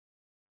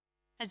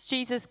As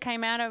Jesus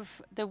came out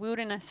of the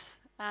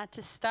wilderness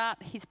to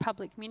start his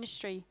public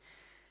ministry,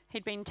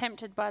 he'd been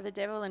tempted by the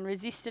devil and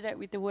resisted it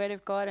with the word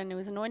of God, and he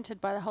was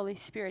anointed by the Holy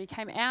Spirit. He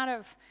came out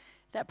of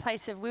that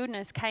place of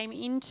wilderness, came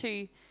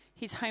into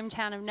his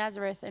hometown of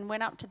Nazareth, and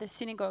went up to the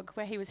synagogue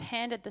where he was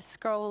handed the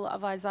scroll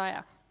of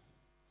Isaiah.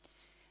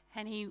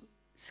 And he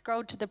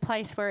scrolled to the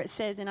place where it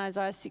says in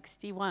Isaiah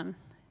 61,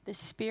 "The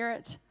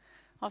Spirit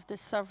of the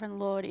Sovereign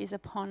Lord is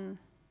upon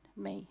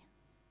me,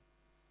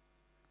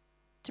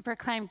 to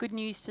proclaim good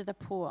news to the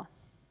poor,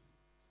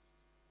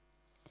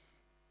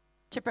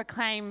 to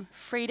proclaim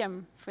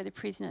freedom for the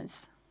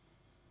prisoners,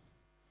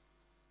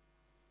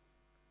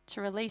 to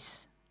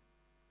release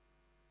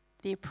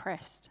the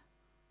oppressed,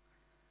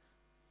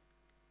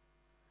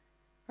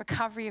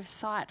 recovery of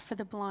sight for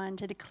the blind,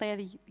 to declare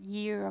the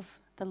year of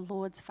the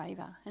Lord's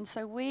favour." And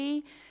so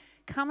we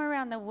come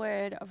around the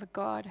word of a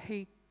God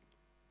who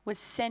was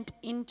sent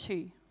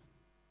into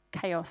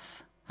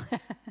chaos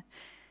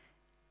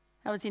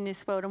that was in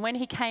this world. And when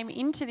he came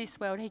into this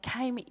world, he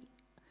came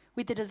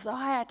with the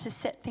desire to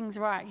set things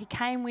right. He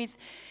came with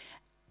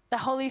the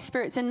Holy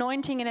Spirit's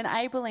anointing and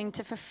enabling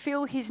to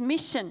fulfill his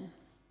mission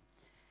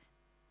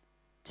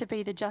to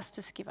be the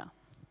justice giver.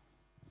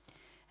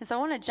 And so I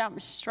want to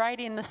jump straight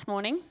in this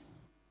morning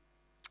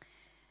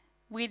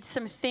with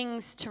some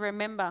things to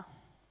remember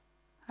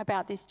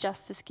about this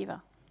justice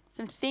giver.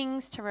 Some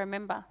things to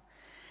remember.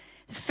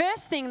 The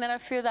first thing that I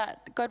feel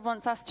that God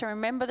wants us to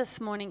remember this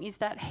morning is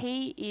that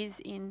he is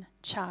in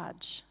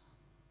charge.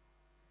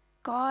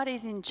 God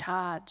is in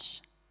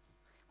charge.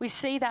 We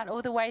see that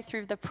all the way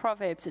through the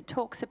Proverbs. It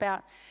talks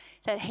about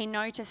that he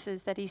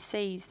notices, that he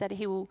sees, that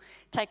he will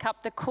take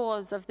up the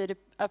cause of the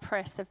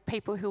oppressed, of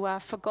people who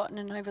are forgotten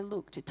and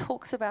overlooked. It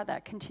talks about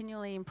that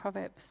continually in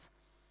Proverbs.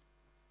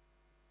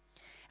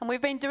 And we've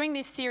been doing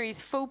this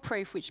series,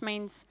 Foolproof, which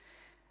means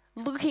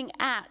looking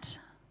at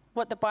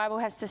what the Bible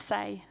has to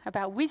say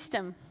about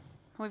wisdom.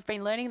 We've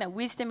been learning that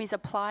wisdom is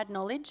applied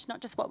knowledge,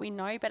 not just what we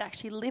know, but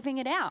actually living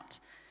it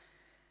out.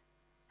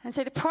 And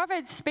so the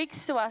Proverbs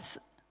speaks to us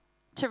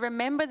to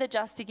remember the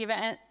justice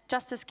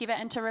giver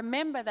and to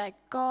remember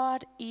that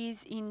God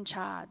is in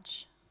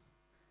charge.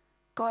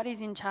 God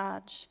is in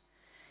charge.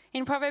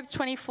 In Proverbs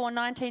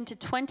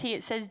 24:19-20,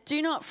 it says,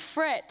 "Do not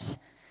fret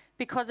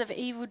because of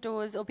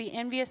evildoers or be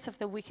envious of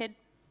the wicked.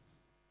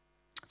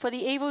 For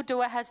the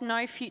evildoer has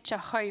no future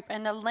hope,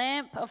 and the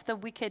lamp of the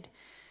wicked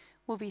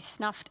will be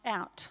snuffed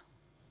out."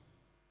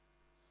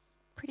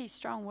 Pretty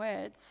strong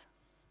words.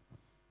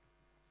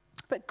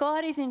 But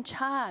God is in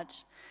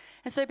charge.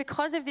 And so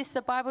because of this,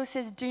 the Bible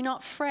says, do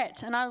not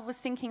fret. And I was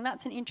thinking,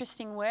 that's an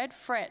interesting word,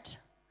 fret.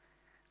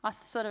 I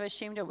sort of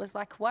assumed it was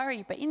like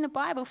worry. But in the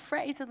Bible,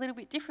 fret is a little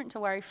bit different to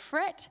worry.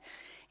 Fret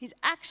is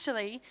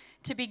actually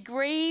to be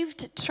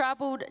grieved,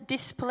 troubled,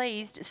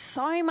 displeased,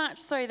 so much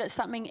so that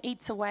something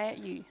eats away at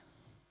you.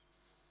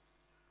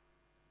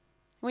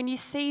 When you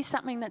see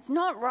something that's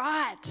not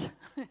right,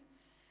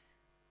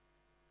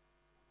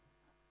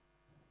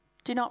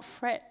 do not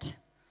fret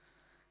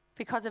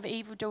because of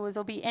evildoers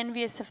or be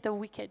envious of the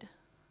wicked.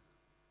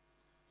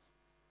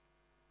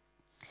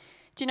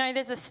 Do you know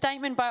there's a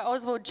statement by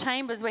Oswald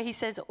Chambers where he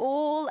says,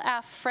 all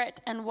our fret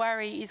and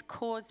worry is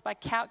caused by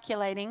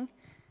calculating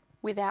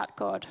without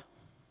God.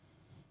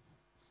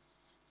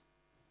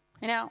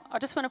 Now, I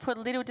just want to put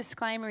a little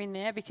disclaimer in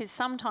there because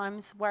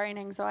sometimes worry and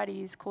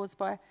anxiety is caused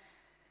by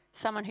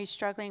someone who's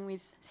struggling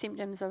with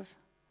symptoms of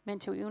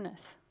mental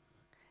illness.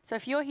 So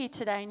if you're here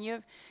today and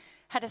you've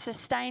had a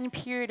sustained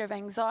period of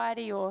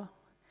anxiety or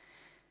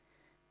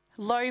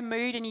low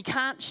mood and you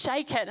can't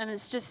shake it and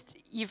it's just,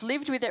 you've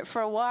lived with it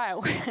for a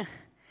while,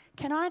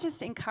 can I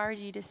just encourage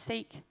you to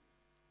seek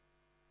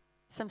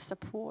some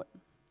support,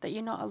 that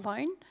you're not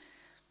alone?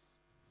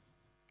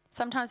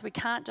 Sometimes we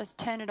can't just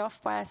turn it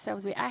off by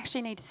ourselves. We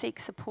actually need to seek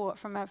support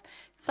from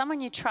someone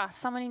you trust,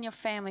 someone in your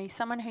family,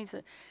 someone who's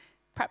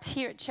perhaps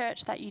here at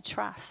church that you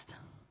trust,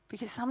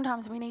 because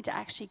sometimes we need to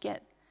actually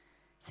get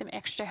some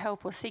extra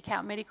help or seek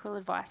out medical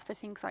advice for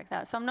things like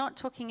that. So I'm not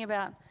talking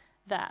about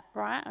that,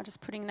 right? I'm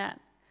just putting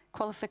that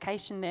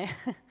qualification there.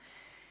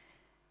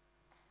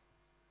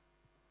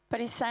 But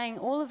he's saying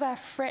all of our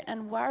fret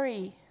and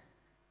worry,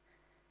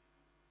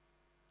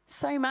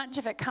 so much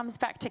of it comes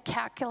back to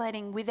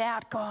calculating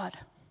without God.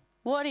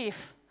 What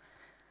if?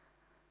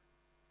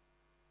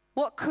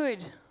 What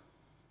could?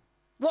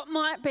 What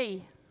might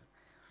be?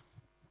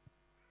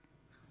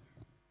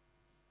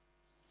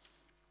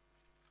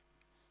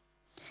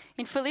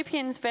 In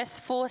Philippians verse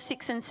 4,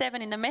 6 and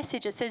 7 in the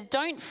Message, it says,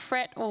 don't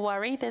fret or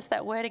worry. There's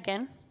that word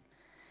again.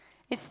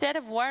 Instead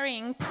of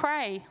worrying,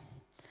 pray.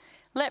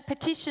 Let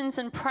petitions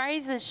and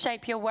praises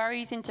shape your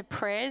worries into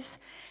prayers,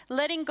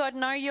 letting God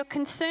know your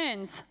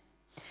concerns.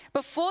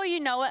 Before you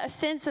know it, a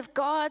sense of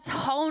God's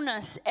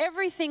wholeness,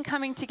 everything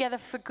coming together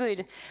for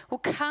good, will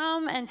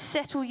come and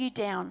settle you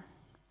down.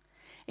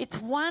 It's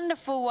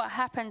wonderful what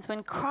happens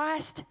when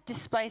Christ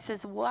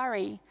displaces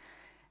worry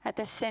at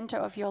the center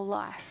of your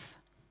life.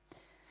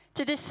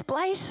 To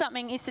displace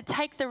something is to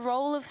take the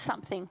role of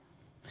something.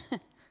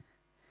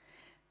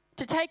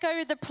 to take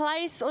over the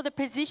place or the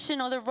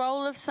position or the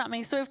role of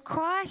something. So if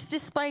Christ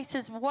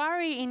displaces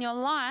worry in your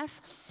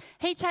life,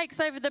 he takes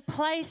over the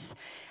place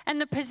and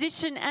the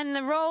position and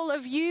the role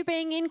of you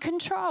being in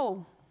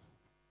control,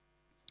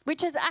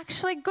 which is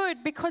actually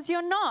good because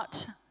you're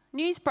not.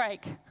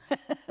 Newsbreak.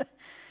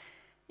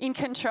 In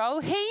control.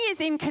 He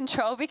is in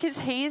control because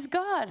he is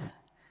God.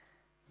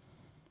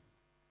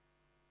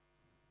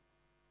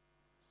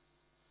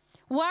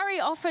 Worry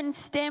often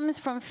stems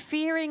from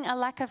fearing a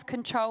lack of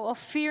control or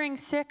fearing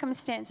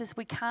circumstances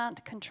we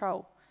can't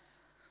control.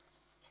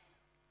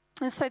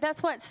 And so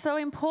that's why it's so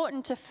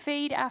important to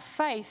feed our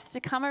faith, to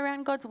come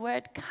around God's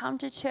word, come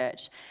to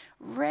church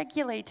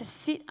regularly, to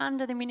sit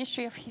under the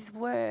ministry of his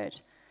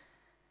word,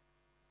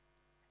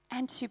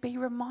 and to be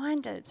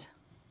reminded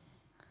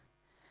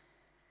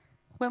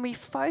when we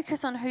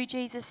focus on who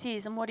Jesus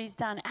is and what he's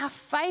done, our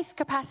faith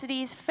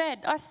capacity is fed.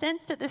 I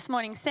sensed it this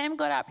morning. Sam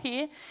got up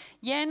here.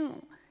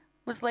 Yen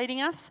was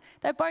leading us.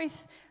 They're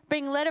both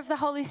being led of the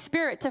Holy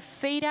Spirit to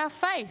feed our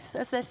faith.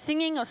 As they're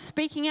singing or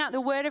speaking out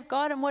the word of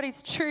God and what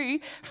is true,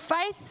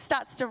 faith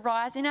starts to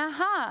rise in our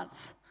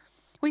hearts.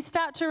 We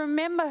start to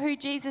remember who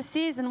Jesus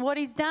is and what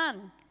he's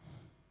done.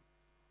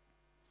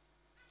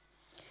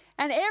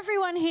 And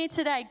everyone here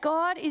today,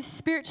 God is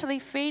spiritually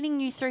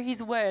feeding you through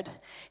his word.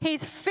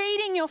 He's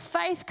feeding your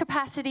faith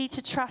capacity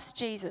to trust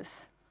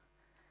Jesus.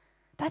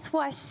 That's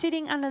why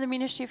sitting under the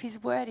ministry of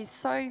his word is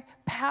so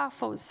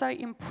powerful, so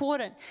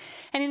important.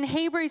 And in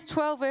Hebrews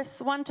 12,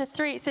 verse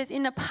 1-3, it says,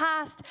 in the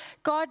past,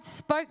 God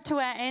spoke to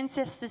our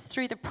ancestors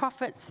through the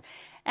prophets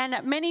and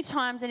at many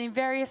times and in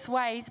various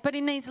ways. But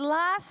in these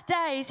last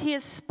days, he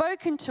has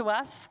spoken to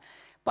us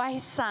by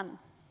his Son,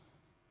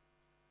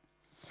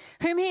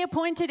 whom he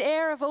appointed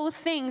heir of all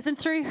things, and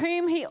through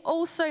whom he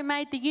also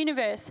made the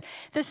universe.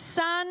 The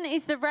Son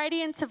is the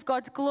radiance of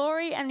God's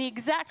glory and the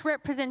exact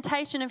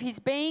representation of his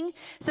being,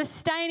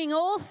 sustaining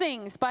all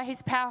things by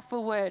his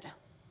powerful word.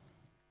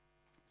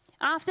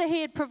 After he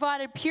had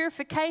provided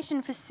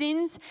purification for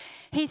sins,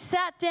 he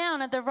sat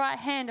down at the right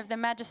hand of the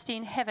Majesty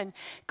in heaven.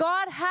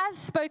 God has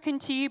spoken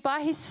to you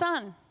by his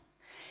Son.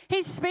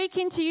 He's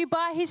speaking to you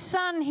by his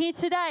Son here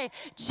today.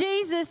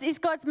 Jesus is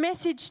God's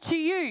message to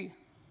you.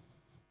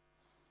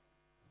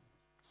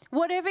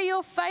 Whatever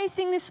you're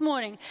facing this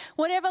morning,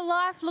 whatever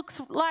life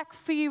looks like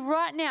for you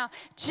right now,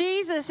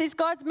 Jesus is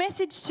God's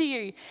message to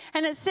you.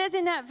 And it says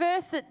in that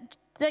verse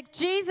that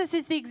Jesus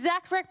is the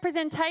exact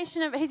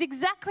representation of, he's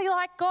exactly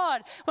like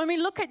God. When we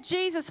look at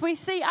Jesus, we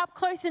see up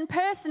close and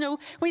personal,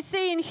 we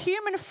see in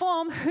human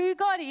form who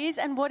God is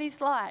and what he's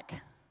like.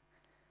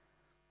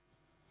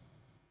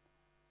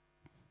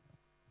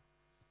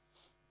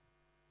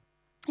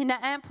 In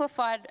the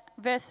Amplified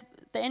verse,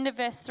 the end of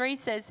verse 3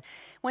 says,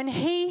 when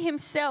he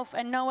himself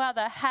and no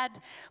other had,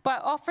 by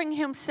offering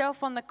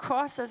himself on the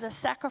cross as a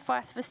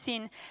sacrifice for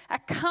sin,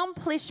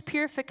 accomplished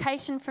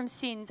purification from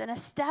sins and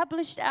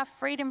established our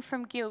freedom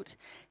from guilt,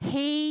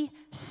 he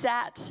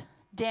sat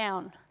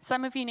down.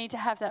 Some of you need to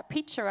have that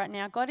picture right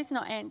now. God is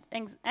not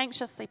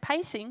anxiously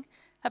pacing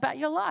about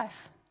your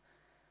life.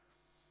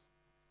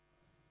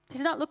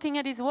 He's not looking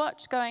at his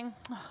watch going,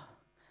 oh.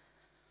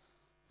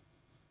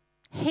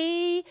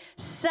 He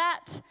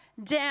sat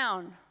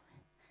down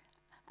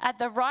at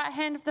the right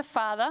hand of the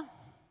Father,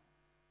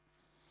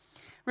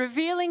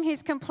 revealing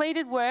his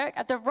completed work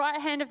at the right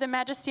hand of the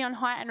Majesty on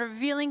high and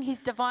revealing his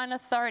divine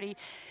authority.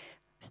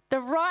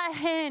 The right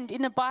hand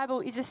in the Bible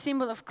is a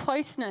symbol of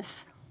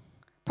closeness,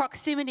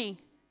 proximity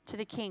to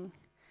the King.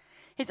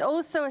 It's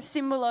also a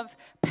symbol of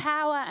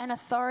power and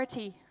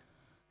authority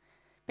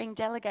being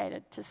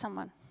delegated to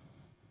someone.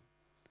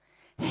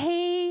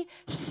 He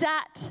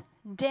sat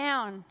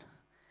down.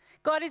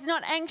 God is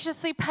not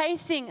anxiously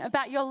pacing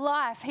about your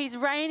life. He's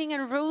reigning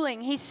and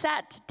ruling. He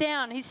sat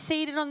down. He's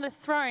seated on the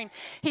throne.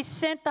 He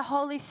sent the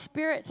Holy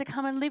Spirit to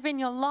come and live in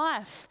your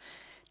life,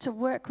 to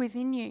work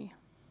within you.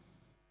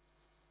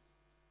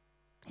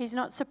 He's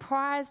not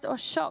surprised or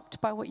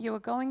shocked by what you are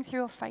going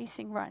through or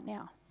facing right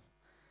now.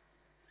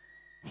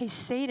 He's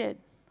seated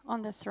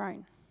on the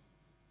throne.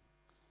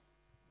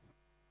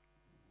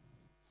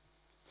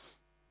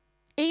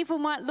 Evil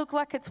might look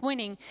like it's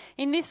winning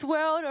in this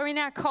world or in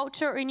our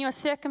culture or in your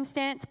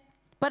circumstance,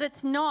 but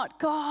it's not.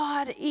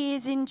 God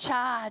is in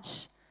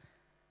charge,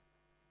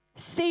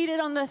 seated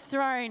on the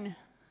throne,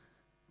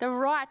 the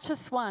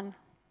righteous one.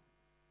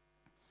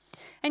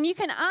 And you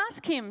can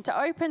ask him to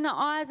open the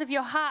eyes of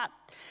your heart.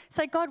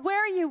 Say, God,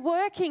 where are you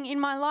working in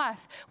my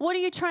life? What are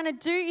you trying to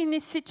do in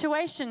this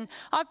situation?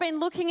 I've been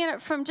looking at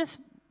it from just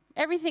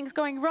everything's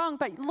going wrong,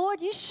 but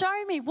Lord, you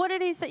show me what it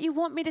is that you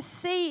want me to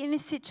see in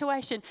this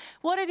situation,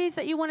 what it is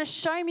that you want to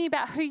show me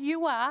about who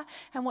you are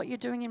and what you're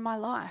doing in my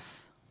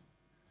life.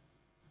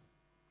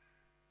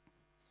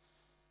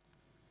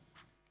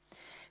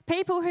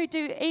 People who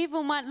do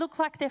evil might look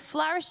like they're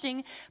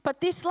flourishing,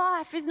 but this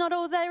life is not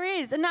all there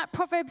is. And that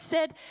proverb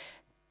said,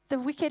 the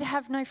wicked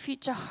have no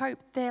future hope,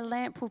 their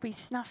lamp will be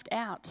snuffed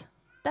out.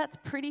 That's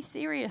pretty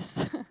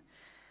serious.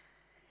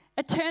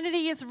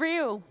 Eternity is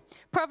real.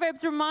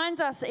 Proverbs reminds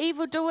us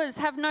evildoers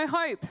have no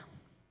hope,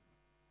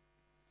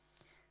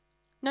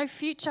 no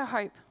future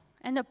hope.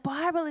 And the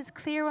Bible is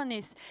clear on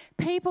this.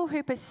 People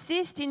who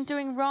persist in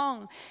doing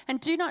wrong and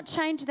do not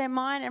change their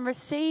mind and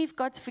receive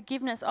God's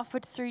forgiveness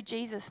offered through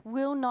Jesus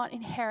will not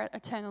inherit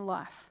eternal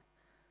life.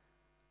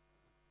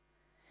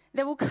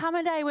 There will come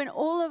a day when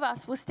all of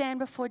us will stand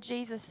before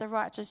Jesus, the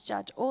righteous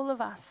judge, all of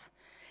us.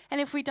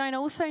 And if we don't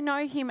also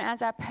know him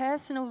as our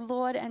personal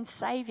Lord and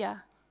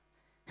Saviour,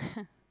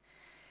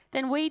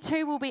 then we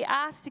too will be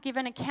asked to give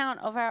an account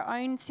of our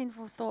own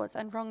sinful thoughts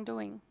and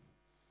wrongdoing.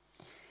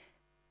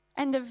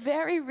 And the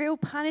very real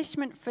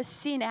punishment for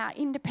sin, our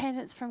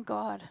independence from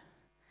God.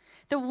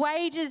 The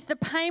wages, the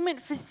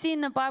payment for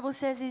sin, the Bible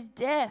says, is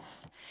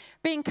death.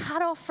 Being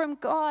cut off from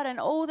God and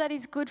all that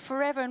is good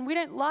forever. And we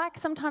don't like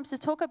sometimes to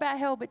talk about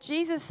hell, but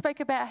Jesus spoke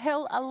about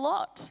hell a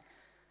lot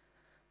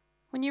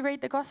when you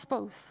read the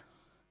Gospels.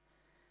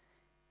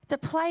 It's a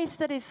place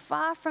that is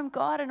far from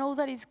God and all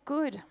that is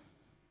good.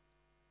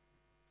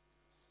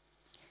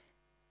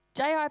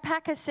 J.I.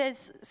 Packer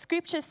says,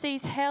 Scripture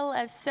sees hell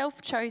as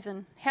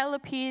self-chosen. Hell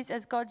appears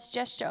as God's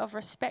gesture of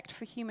respect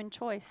for human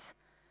choice.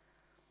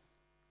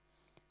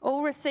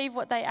 All receive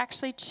what they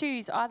actually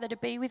choose, either to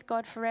be with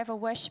God forever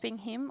worshipping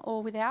him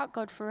or without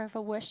God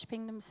forever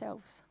worshipping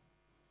themselves.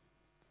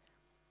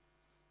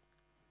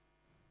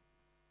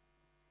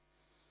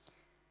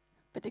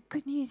 But the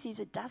good news is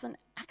it doesn't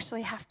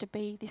actually have to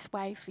be this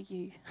way for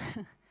you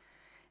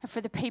and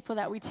for the people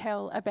that we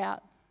tell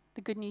about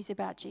the good news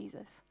about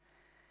Jesus.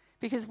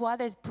 Because while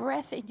there's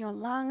breath in your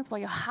lungs, while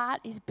your heart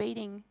is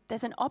beating,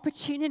 there's an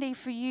opportunity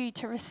for you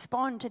to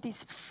respond to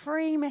this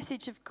free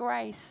message of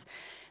grace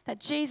that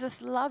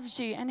Jesus loves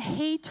you and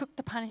he took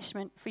the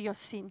punishment for your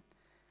sin,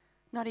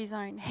 not his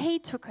own. He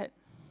took it.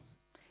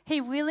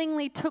 He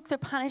willingly took the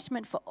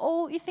punishment for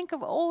all, you think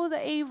of all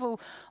the evil,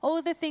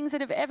 all the things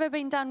that have ever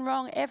been done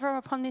wrong ever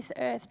upon this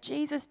earth.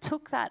 Jesus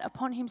took that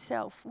upon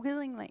himself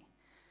willingly.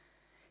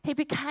 He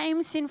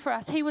became sin for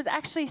us. He was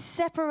actually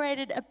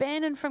separated,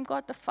 abandoned from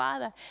God the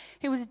Father.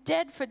 He was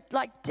dead for,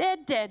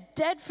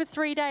 dead for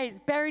 3 days,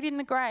 buried in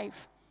the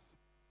grave.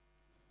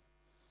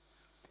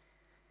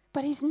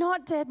 But he's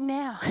not dead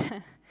now.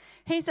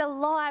 He's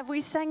alive.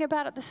 We sang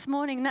about it this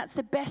morning. That's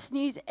the best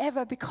news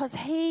ever because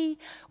he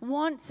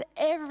wants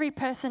every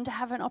person to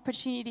have an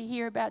opportunity to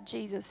hear about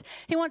Jesus.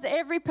 He wants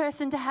every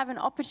person to have an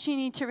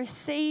opportunity to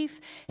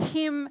receive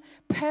him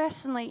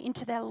personally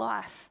into their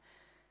life,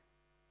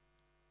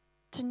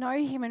 to know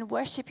him and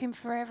worship him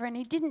forever. And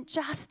he didn't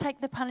just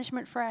take the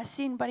punishment for our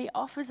sin, but he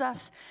offers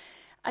us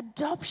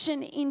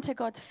adoption into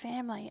God's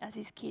family as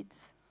his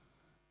kids.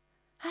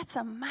 That's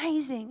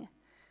amazing.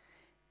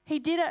 He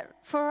did it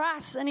for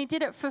us and he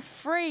did it for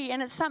free,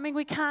 and it's something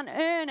we can't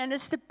earn, and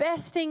it's the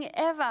best thing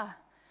ever.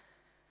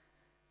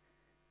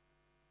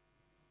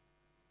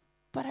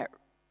 But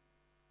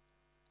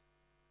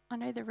I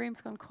know the room's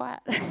gone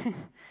quiet.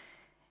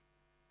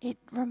 It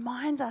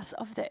reminds us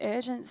of the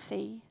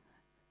urgency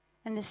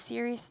and the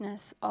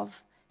seriousness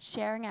of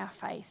sharing our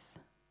faith.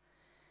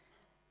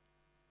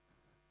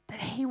 That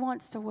he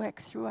wants to work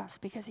through us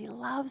because he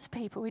loves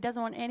people. He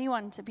doesn't want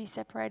anyone to be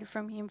separated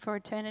from him for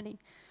eternity.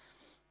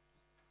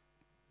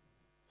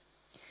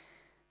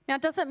 Now,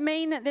 it doesn't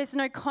mean that there's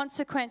no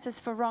consequences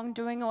for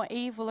wrongdoing or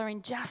evil or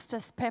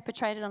injustice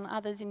perpetrated on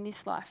others in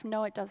this life.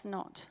 No, it does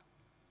not.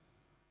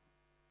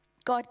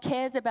 God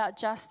cares about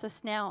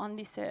justice now on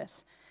this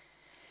earth.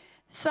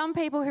 Some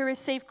people who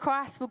receive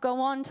Christ will go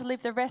on to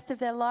live the rest of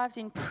their lives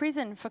in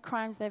prison for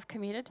crimes they've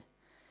committed.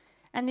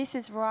 And this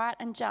is right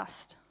and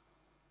just.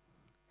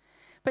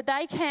 But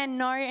they can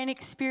know and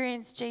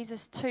experience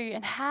Jesus too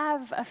and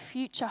have a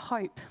future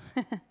hope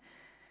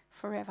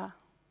forever.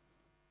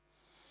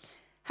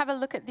 Have a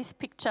look at this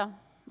picture.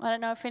 I don't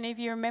know if any of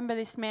you remember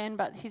this man,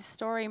 but his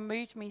story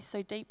moved me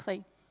so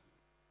deeply.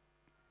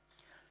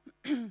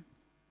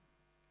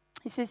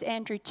 This is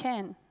Andrew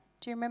Chan.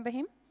 Do you remember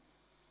him?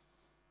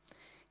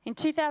 In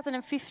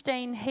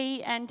 2015,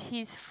 he and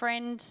his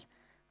friend,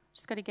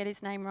 just got to get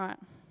his name right,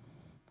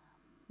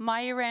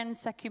 Mayuran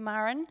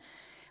Sakumaran,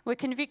 were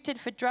convicted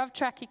for drug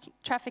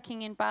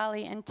trafficking in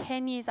Bali, and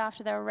 10 years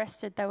after they were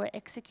arrested, they were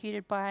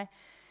executed by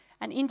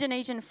an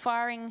Indonesian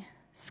firing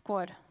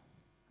squad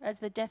as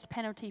the death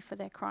penalty for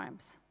their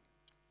crimes.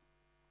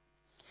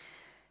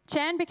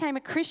 Chan became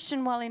a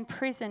Christian while in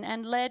prison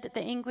and led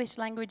the English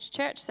language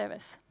church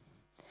service.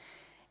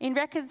 In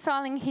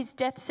reconciling his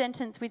death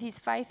sentence with his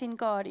faith in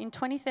God, in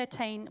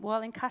 2013,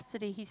 while in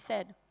custody, he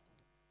said,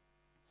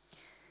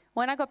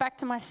 "When I got back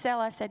to my cell,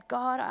 I said,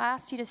 God, I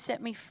asked you to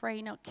set me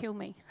free, not kill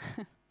me."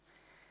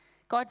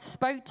 God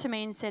spoke to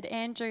me and said,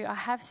 "Andrew, I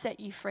have set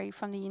you free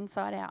from the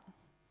inside out.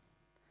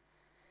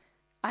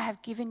 I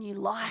have given you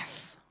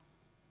life."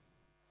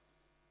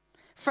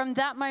 From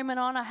that moment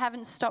on, I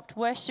haven't stopped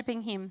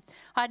worshipping him.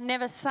 I'd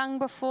never sung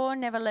before,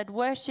 never led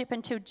worship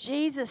until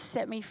Jesus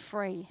set me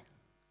free.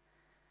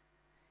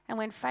 And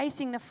when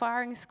facing the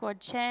firing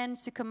squad, Chan,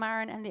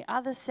 Sukumaran, and the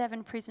other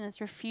 7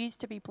 prisoners refused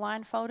to be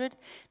blindfolded,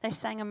 they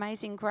sang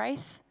Amazing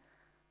Grace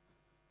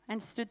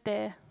and stood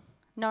there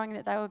knowing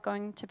that they were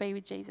going to be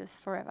with Jesus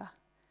forever.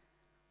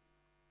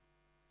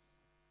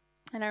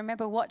 And I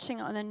remember watching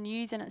it on the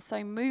news and it's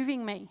so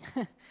moving me.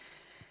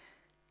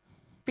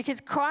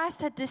 Because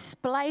Christ had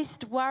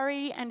displaced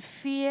worry and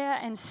fear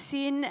and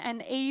sin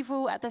and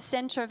evil at the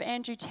center of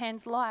Andrew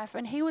Chan's life,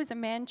 and he was a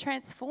man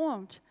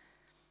transformed.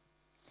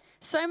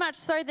 So much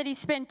so that he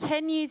spent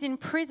 10 years in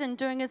prison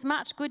doing as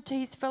much good to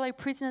his fellow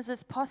prisoners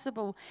as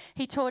possible.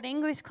 He taught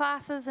English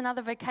classes and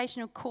other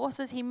vocational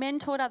courses. He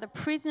mentored other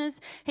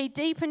prisoners. He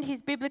deepened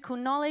his biblical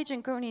knowledge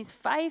and grew in his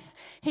faith.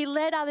 He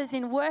led others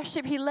in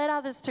worship. He led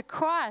others to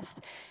Christ.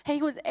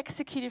 He was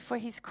executed for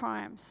his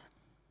crimes.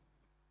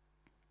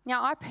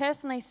 Now, I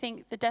personally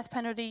think the death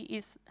penalty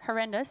is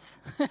horrendous,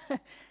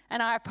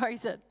 and I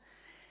oppose it.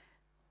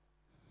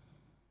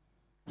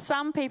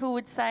 Some people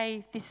would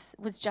say this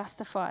was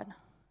justified.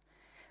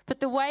 But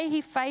the way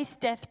he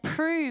faced death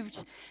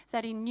proved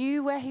that he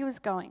knew where he was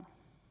going,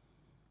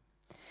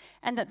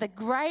 and that the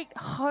great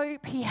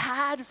hope he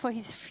had for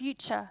his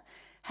future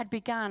had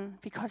begun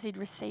because he'd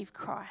received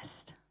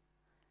Christ.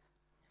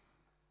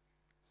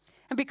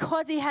 And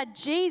because he had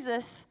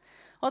Jesus,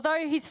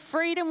 although his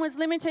freedom was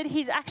limited,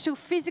 his actual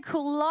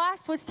physical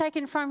life was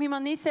taken from him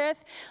on this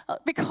earth,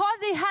 because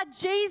he had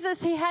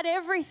Jesus, he had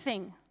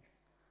everything.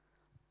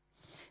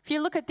 If you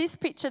look at this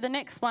picture, the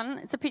next one,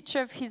 it's a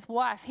picture of his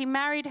wife. He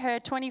married her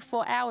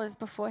 24 hours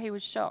before he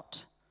was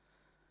shot.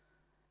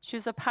 She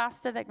was a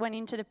pastor that went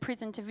into the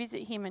prison to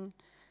visit him, and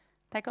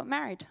they got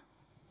married.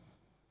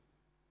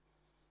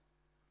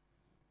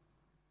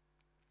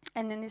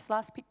 And then this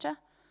last picture,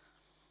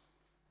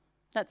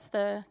 that's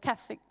the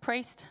Catholic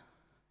priest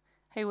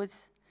who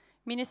was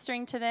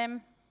ministering to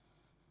them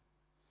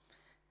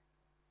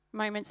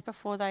moments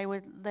before they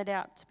were led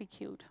out to be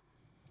killed.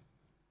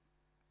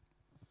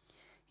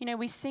 You know,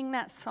 we sing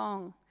that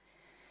song,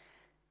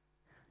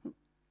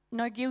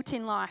 no guilt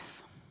in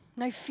life,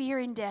 no fear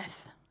in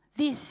death.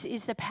 This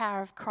is the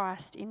power of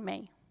Christ in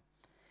me.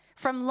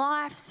 From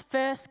life's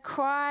first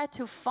cry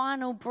till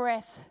final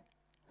breath,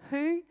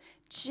 who?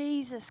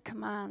 Jesus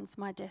commands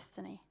my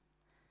destiny.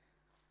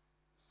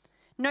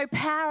 No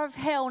power of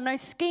hell, no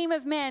scheme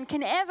of man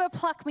can ever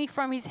pluck me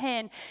from his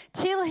hand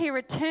till he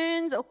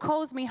returns or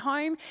calls me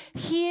home.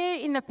 Here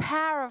in the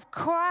power of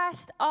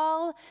Christ,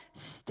 I'll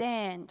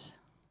stand.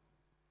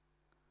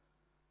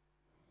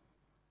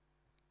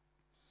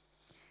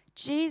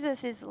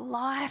 Jesus is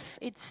life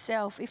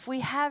itself. If we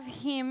have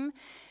him,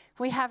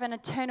 we have an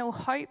eternal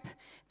hope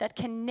that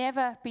can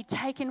never be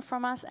taken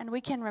from us, and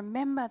we can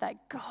remember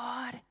that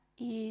God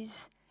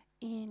is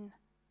in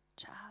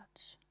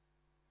charge.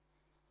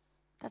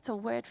 That's a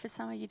word for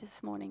some of you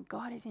this morning.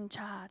 God is in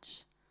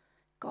charge.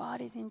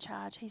 God is in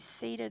charge. He's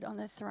seated on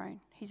the throne.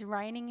 He's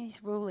reigning,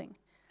 he's ruling.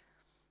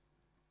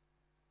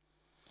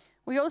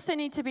 We also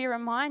need to be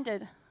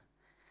reminded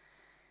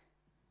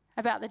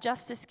about the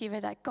justice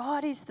giver, that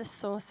God is the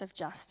source of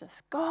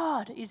justice.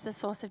 God is the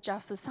source of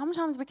justice.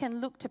 Sometimes we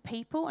can look to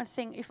people and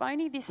think, if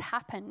only this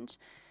happened,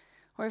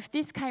 or if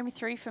this came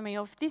through for me,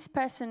 or if this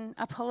person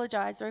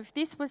apologized, or if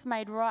this was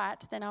made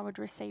right, then I would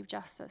receive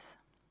justice.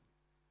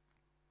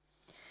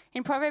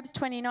 In Proverbs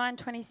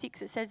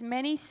 29:26, it says,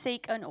 many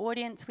seek an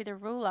audience with a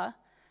ruler,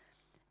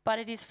 but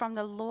it is from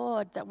the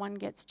Lord that one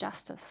gets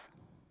justice.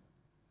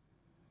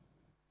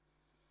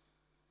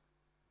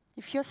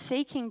 If you're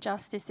seeking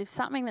justice, if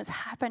something that's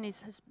happened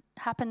has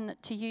happened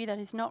to you that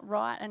is not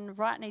right and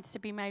right needs to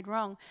be made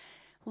wrong,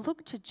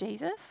 look to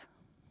Jesus.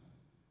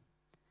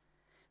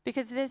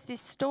 Because there's this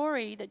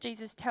story that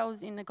Jesus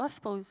tells in the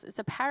Gospels. It's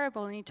a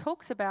parable, and he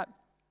talks about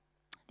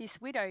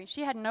this widow.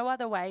 She had no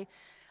other way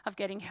of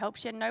getting help.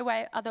 She had no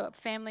other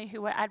family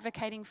who were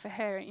advocating for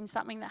her in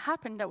something that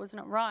happened that was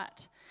not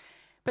right.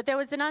 But there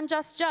was an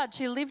unjust judge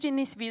who lived in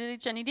this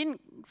village, and he didn't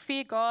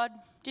fear God,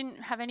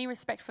 didn't have any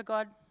respect for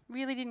God,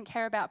 really didn't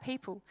care about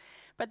people.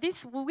 But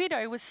this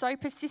widow was so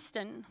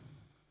persistent,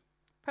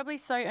 probably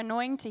so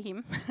annoying to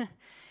him.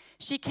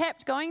 She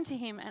kept going to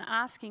him and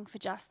asking for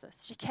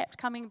justice. She kept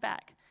coming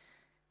back.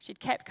 She'd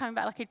kept coming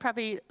back, like he'd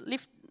probably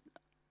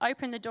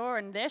open the door,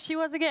 and there she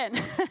was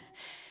again.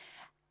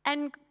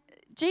 And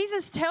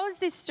Jesus tells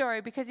this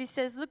story because he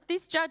says, look,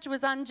 this judge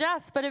was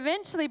unjust, but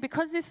eventually,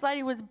 because this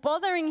lady was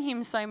bothering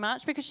him so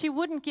much, because she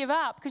wouldn't give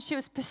up, because she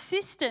was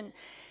persistent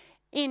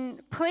in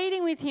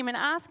pleading with him and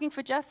asking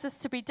for justice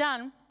to be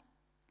done,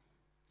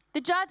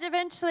 the judge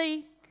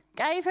eventually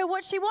gave her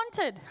what she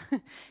wanted,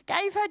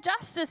 gave her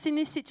justice in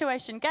this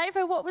situation, gave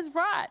her what was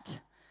right.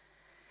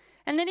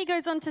 And then he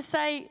goes on to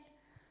say,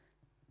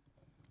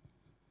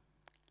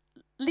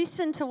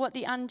 listen to what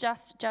the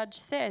unjust judge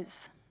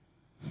says.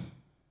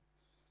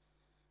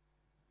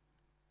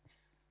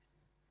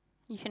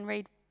 You can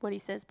read what he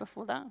says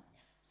before that.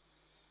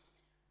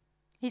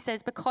 He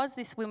says, because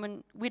this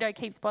widow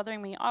keeps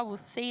bothering me, I will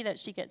see that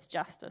she gets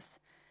justice.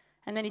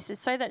 And then he says,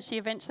 so that she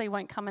eventually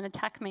won't come and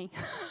attack me.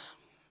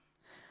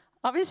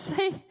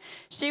 Obviously,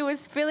 she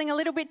was feeling a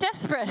little bit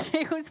desperate.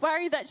 He was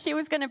worried that she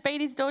was going to beat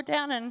his door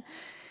down and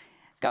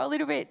get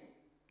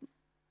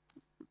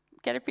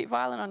a bit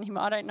violent on him.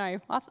 I don't know.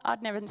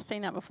 I'd never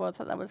seen that before. I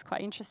thought that was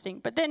quite interesting.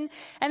 But then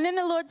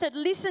the Lord said,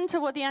 listen to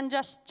what the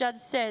unjust judge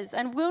says.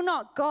 And will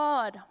not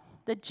God,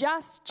 the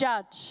just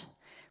judge,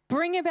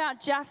 bring about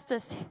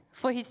justice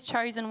for his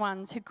chosen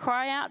ones who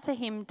cry out to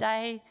him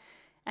day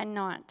and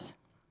night?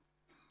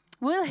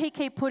 Will he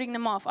keep putting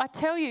them off? I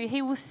tell you,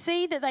 he will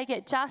see that they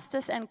get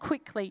justice and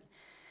quickly.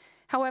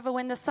 However,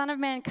 when the Son of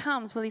Man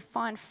comes, will he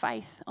find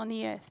faith on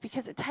the earth?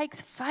 Because it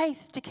takes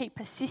faith to keep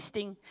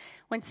persisting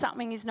when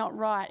something is not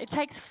right. It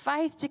takes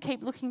faith to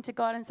keep looking to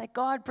God and say,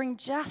 God, bring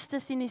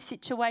justice in this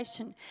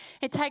situation.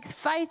 It takes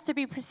faith to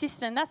be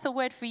persistent. That's a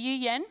word for you,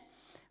 Yen.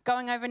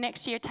 Going over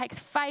next year, it takes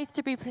faith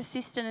to be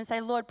persistent and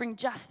say, Lord, bring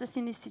justice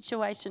in this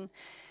situation.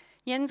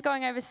 Yen's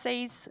going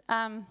overseas.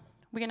 We're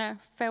going to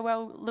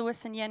farewell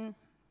Lewis and Yen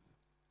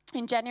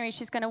in January.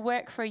 She's going to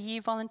work for a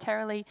year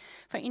voluntarily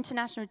for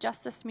International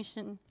Justice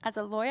Mission as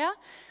a lawyer,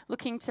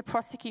 looking to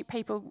prosecute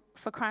people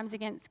for crimes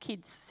against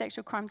kids,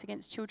 sexual crimes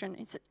against children.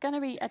 It's going to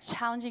be a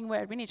challenging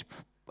word. We need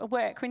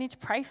to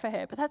pray for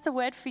her, but that's a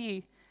word for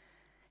you.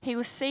 He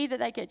will see that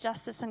they get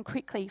justice and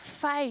quickly.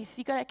 Faith,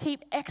 you've got to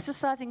keep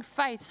exercising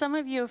faith. Some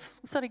of you have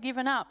sort of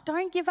given up.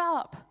 Don't give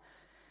up.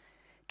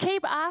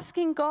 Keep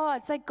asking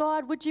God. Say,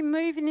 God, would you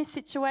move in this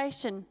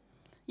situation?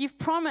 You've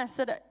promised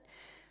that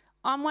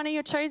I'm one of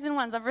your chosen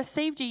ones. I've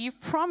received you. You've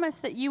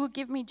promised that you will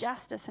give me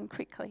justice and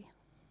quickly.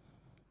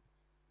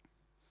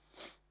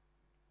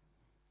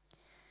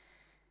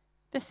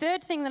 The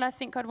third thing that I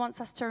think God wants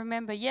us to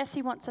remember, yes,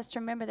 he wants us to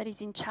remember that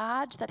he's in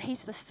charge, that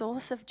he's the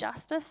source of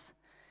justice,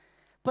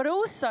 but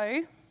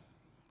also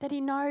that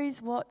he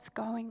knows what's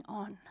going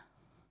on.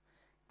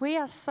 We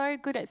are so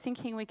good at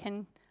thinking we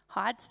can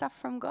hide stuff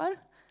from God.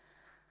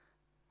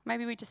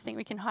 Maybe we just think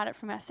we can hide it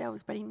from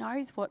ourselves, but he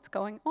knows what's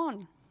going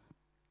on.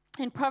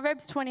 In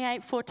Proverbs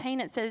 28:14,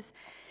 it says,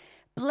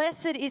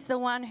 "Blessed is the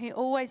one who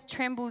always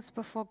trembles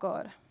before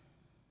God,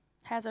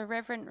 has a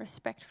reverent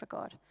respect for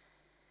God.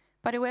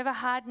 But whoever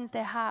hardens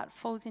their heart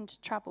falls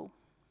into trouble."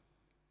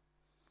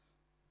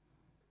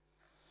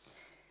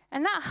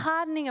 And that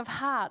hardening of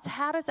hearts,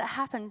 how does it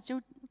happen?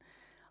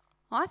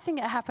 I think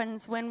it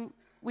happens when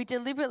we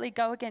deliberately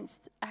go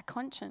against our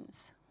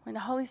conscience. When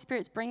the Holy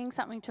Spirit's bringing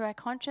something to our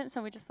conscience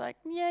and we're just like,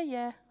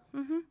 I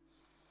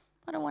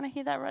don't want to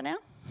hear that right now.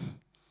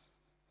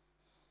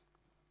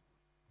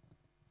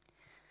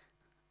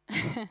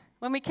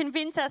 When we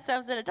convince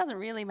ourselves that it doesn't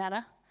really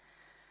matter.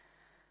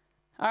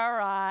 All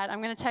right,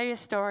 I'm going to tell you a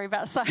story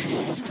about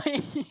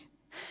something.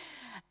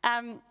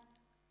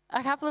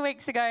 A couple of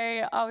weeks ago,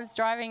 I was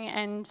driving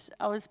and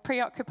I was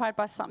preoccupied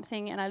by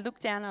something, and I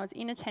looked down, I was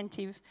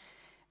inattentive,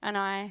 and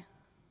I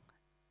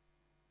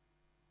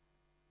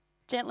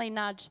gently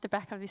nudged the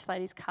back of this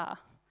lady's car.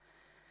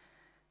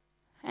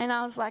 And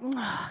I was like,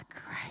 oh,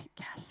 great,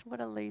 Cass, what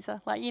a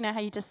loser. Like, you know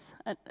how you just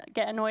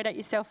get annoyed at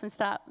yourself and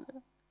start...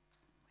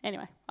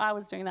 Anyway, I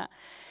was doing that.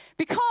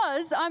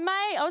 Because I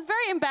was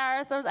very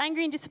embarrassed, I was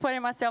angry and disappointed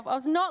in myself. I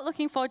was not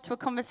looking forward to a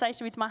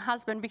conversation with my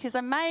husband because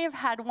I may have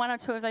had one or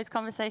two of those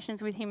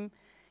conversations with him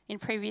in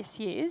previous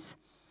years.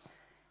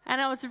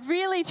 And I was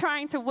really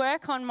trying to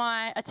work on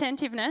my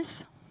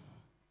attentiveness.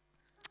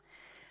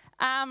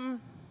 None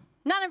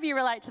of you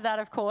relate to that,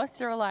 of course.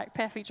 You're all like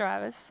perfect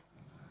drivers.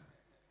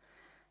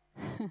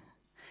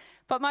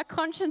 But my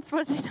conscience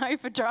was in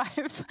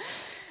overdrive.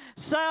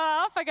 So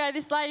off I go,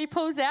 this lady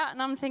pulls out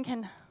and I'm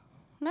thinking,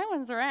 no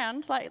one's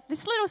around. Like,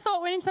 this little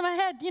thought went into my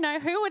head,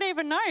 who would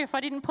even know if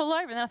I didn't pull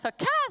over? And then I thought,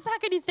 Cass, how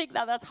could you think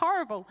that? That's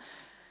horrible.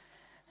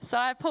 So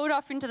I pulled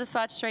off into the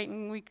side street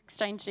and we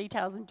exchanged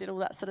details and did all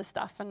that sort of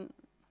stuff.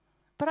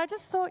 But I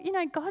just thought,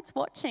 God's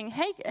watching.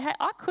 Hey,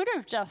 I could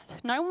have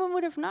no one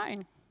would have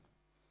known.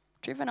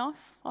 Driven off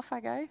I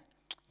go.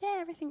 Yeah,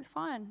 everything's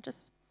fine.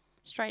 Just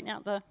straighten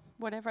out the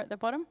whatever at the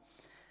bottom.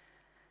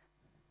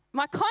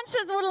 My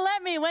conscience wouldn't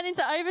let me, went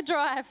into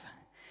overdrive.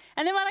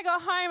 And then when I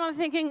got home, I'm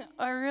thinking,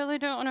 I really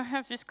don't want to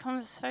have this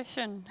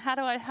conversation. How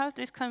do I have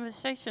this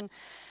conversation?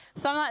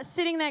 So I'm like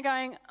sitting there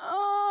going,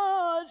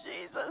 oh,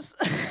 Jesus.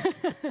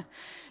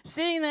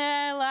 Sitting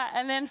there,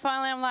 and then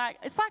finally I'm like,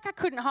 it's like I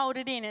couldn't hold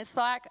it in. It's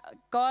like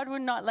God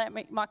would not let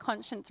my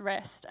conscience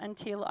rest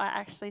until I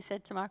actually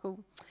said to Michael,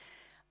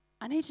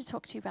 I need to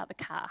talk to you about the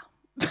car.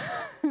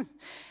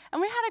 And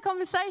we had a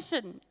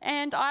conversation,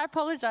 and I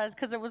apologized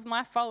because it was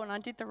my fault and I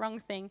did the wrong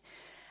thing.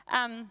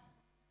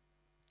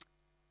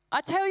 I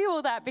tell you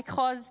all that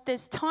because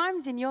there's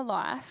times in your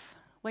life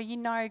where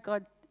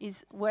God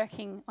is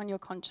working on your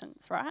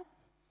conscience, right?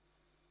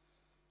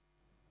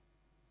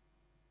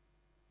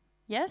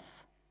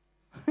 Yes?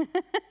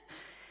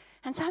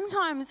 And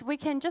sometimes we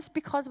can, just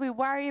because we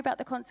worry about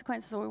the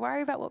consequences or we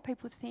worry about what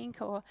people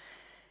think, or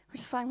we're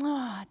just like,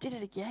 oh, I did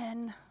it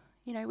again.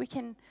 We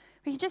can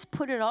just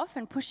put it off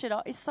and push it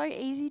off. It's so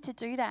easy to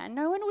do that, and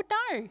no one would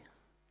know.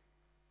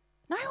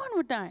 No one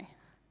would know.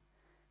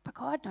 But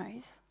God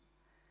knows.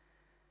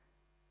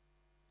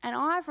 And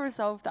I've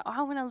resolved that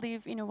I want to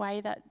live in a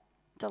way that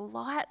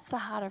delights the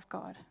heart of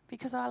God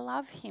because I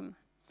love him.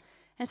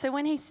 And so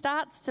when he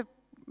starts to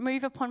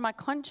move upon my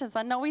conscience,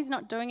 I know he's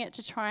not doing it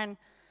to try and,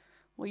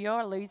 well, you're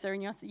a loser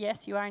and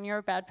yes, you are, and you're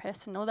a bad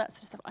person, all that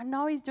sort of stuff. I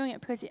know he's doing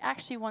it because he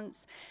actually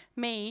wants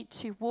me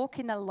to walk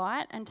in the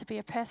light and to be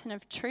a person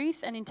of truth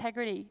and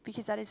integrity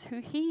because that is who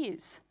he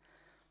is.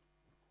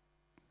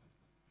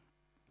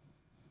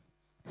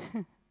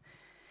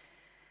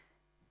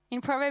 In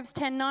Proverbs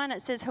 10:9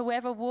 it says,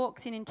 whoever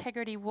walks in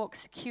integrity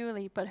walks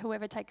securely, but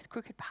whoever takes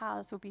crooked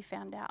paths will be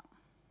found out.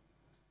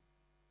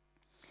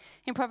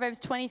 In Proverbs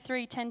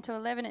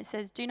 23:10-11 it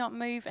says, do not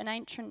move an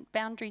ancient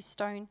boundary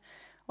stone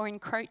or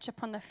encroach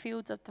upon the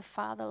fields of the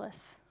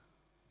fatherless.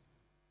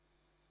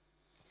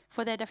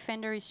 For their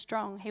defender is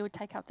strong, he will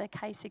take up their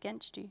case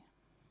against you.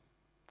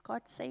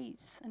 God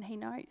sees and he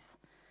knows.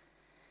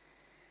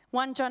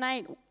 1 John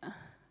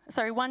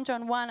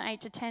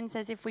 1:8-10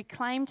 says, if we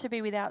claim to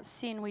be without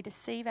sin, we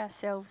deceive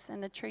ourselves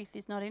and the truth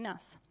is not in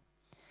us.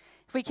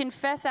 If we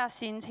confess our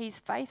sins, he is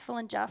faithful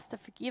and just to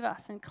forgive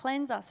us and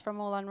cleanse us from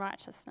all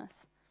unrighteousness.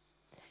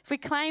 If we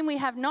claim we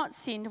have not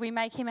sinned, we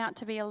make him out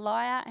to be a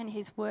liar and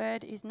his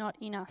word is not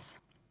in us.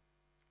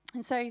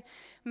 And so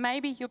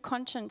maybe your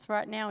conscience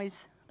right now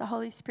is the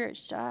Holy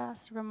Spirit's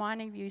just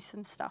reminding you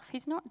some stuff.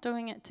 He's not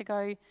doing it to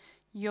go,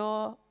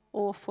 you're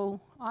awful,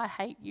 I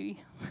hate you.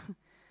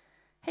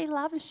 He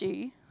loves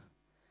you.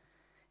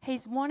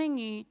 He's wanting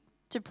you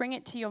to bring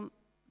it to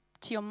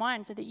your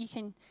mind so that you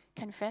can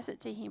confess it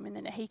to him and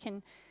that he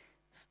can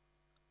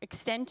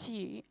extend to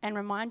you and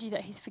remind you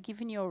that he's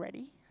forgiven you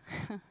already.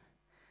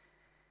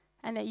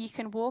 And that you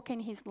can walk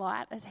in his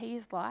light as he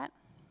is light.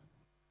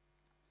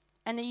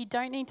 And that you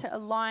don't need to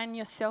align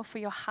yourself or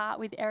your heart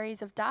with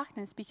areas of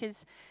darkness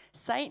because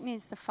Satan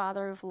is the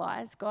father of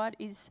lies. God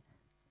is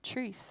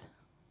truth.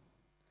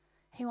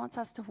 He wants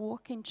us to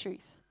walk in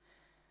truth.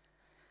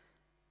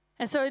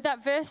 And so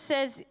that verse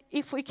says,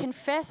 if we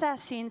confess our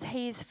sins,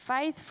 he is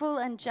faithful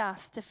and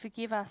just to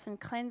forgive us and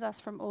cleanse us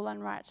from all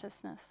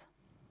unrighteousness.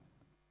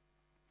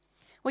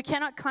 We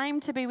cannot claim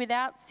to be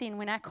without sin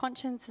when our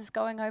conscience is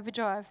going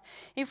overdrive.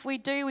 If we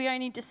do, we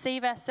only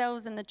deceive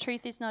ourselves and the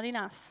truth is not in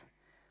us.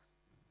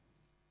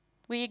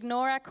 We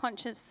ignore our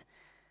conscience.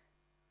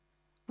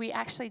 We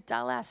actually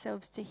dull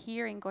ourselves to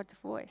hearing God's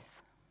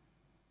voice.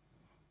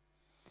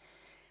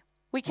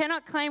 We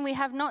cannot claim we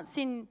have not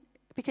sinned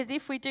because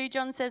if we do,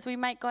 John says, we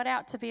make God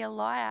out to be a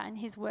liar and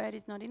his word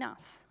is not in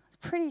us. It's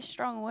pretty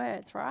strong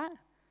words, right?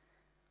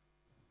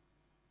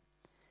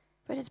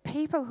 But as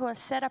people who are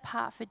set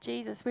apart for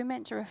Jesus, we're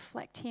meant to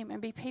reflect him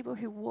and be people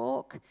who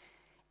walk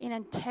in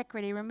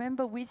integrity.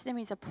 Remember, wisdom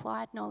is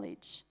applied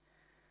knowledge.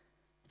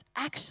 It's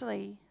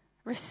actually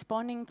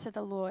responding to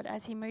the Lord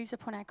as he moves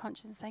upon our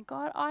conscience and saying,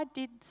 God, I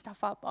did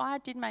stuff up. I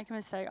did make a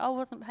mistake. I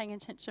wasn't paying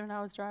attention when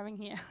I was driving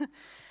here.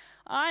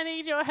 I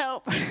need your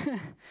help.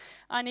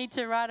 I need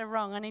to right a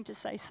wrong. I need to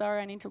say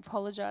sorry. I need to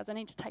apologize. I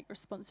need to take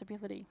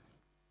responsibility.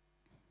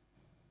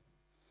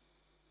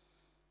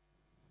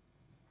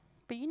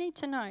 But you need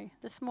to know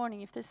this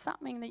morning, if there's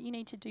something that you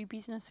need to do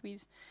business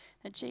with,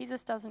 that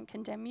Jesus doesn't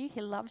condemn you.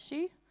 He loves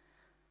you.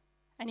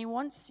 And he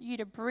wants you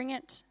to bring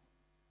it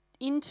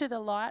into the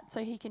light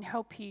so he can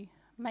help you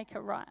make it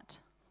right.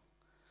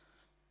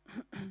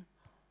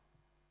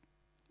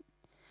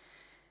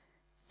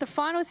 The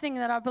final thing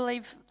that I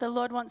believe the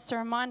Lord wants to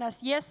remind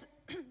us, yes,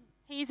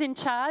 he's in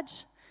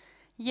charge.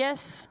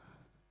 Yes,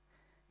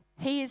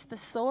 he is the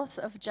source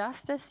of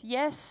justice.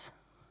 Yes,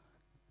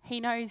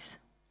 he knows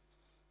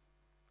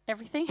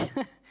everything.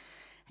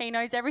 He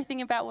knows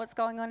everything about what's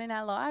going on in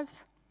our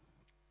lives.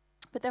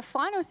 But the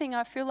final thing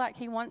I feel like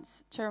he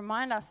wants to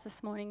remind us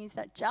this morning is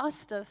that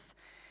justice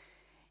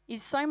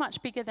is so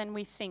much bigger than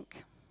we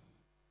think.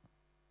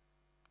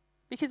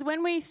 Because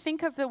when we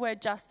think of the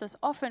word justice,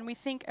 often we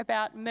think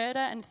about murder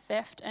and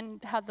theft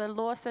and how the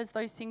law says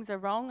those things are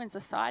wrong and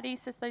society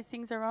says those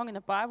things are wrong and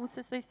the Bible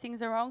says those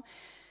things are wrong.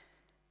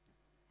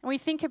 And we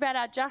think about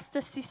our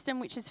justice system,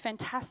 which is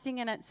fantastic,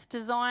 and it's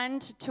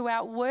designed to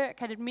outwork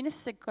and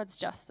administer God's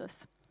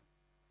justice.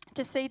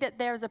 To see that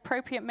there is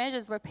appropriate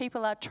measures where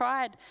people are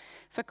tried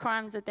for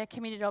crimes that they're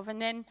committed of,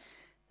 and then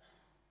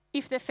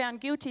if they're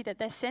found guilty, that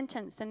they're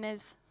sentenced, and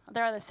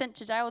they're either sent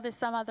to jail or there's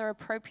some other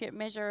appropriate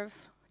measure of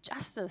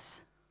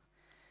justice.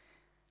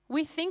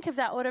 We think of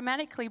that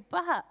automatically,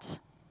 but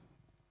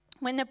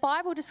when the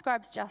Bible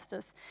describes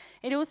justice,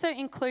 it also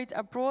includes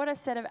a broader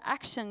set of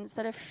actions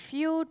that are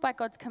fueled by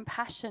God's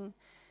compassion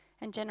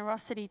and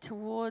generosity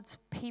towards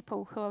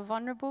people who are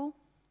vulnerable,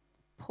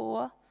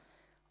 poor,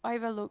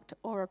 overlooked,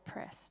 or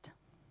oppressed.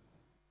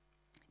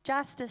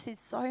 Justice is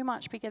so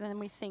much bigger than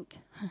we think.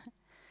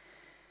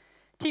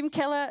 Tim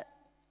Keller,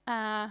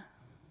 a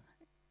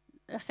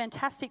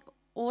fantastic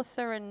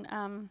author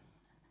and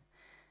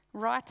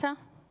writer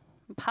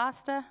and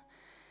pastor,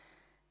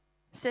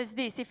 says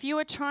this: if you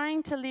are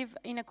trying to live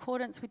in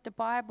accordance with the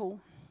Bible,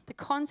 the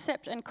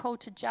concept and call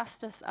to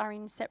justice are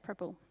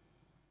inseparable.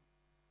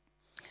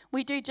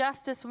 We do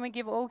justice when we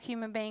give all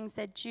human beings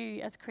their due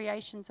as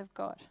creations of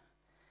God.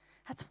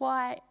 That's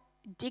why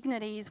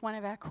dignity is one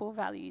of our core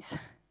values.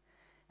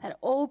 That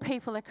all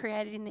people are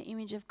created in the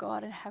image of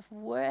God and have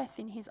worth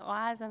in his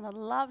eyes and are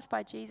loved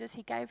by Jesus.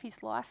 He gave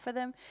his life for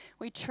them.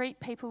 We treat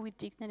people with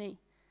dignity.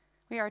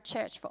 We are a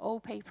church for all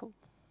people.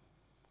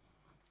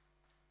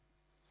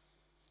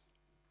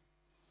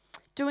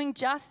 Doing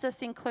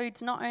justice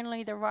includes not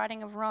only the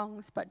righting of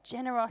wrongs, but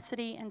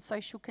generosity and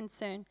social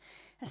concern,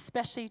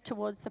 especially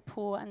towards the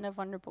poor and the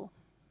vulnerable.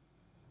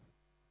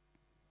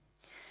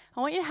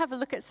 I want you to have a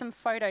look at some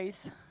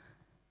photos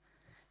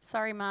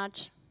Sorry,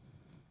 Marge.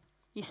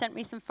 You sent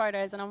me some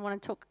photos and I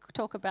want to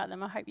talk about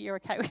them. I hope you're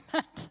okay with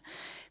that.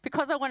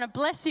 Because I want to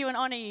bless you and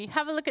honour you.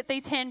 Have a look at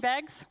these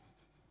handbags.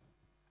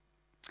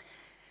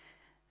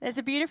 There's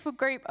a beautiful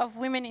group of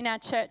women in our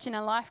church, in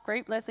our life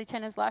group, Leslie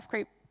Tenner's life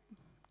group.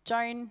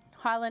 Joan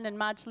Highland and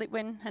Marge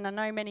Litwin, and I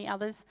know many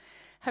others,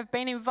 have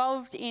been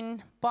involved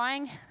in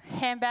buying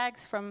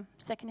handbags from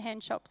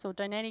second-hand shops or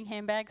donating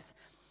handbags.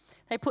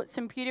 They put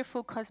some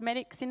beautiful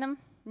cosmetics in them,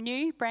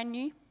 new, brand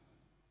new.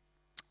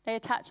 They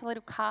attach a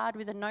little card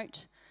with a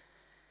note.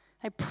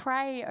 They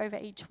pray over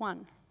each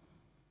one.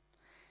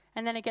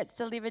 And then it gets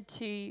delivered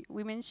to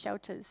women's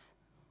shelters,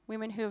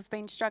 women who have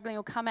been struggling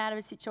or come out of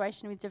a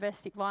situation with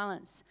domestic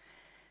violence.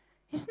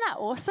 Isn't that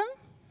awesome?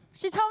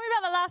 She told me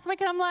about that last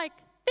week and I'm like,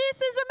 this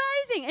is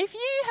amazing. If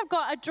you have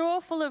got a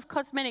drawer full of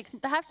cosmetics,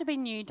 they have to be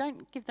new.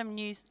 Don't give them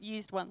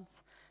used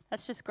ones.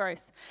 That's just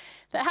gross.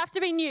 They have to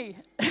be new.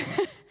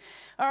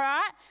 All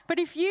right? But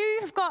if you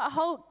have got a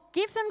whole,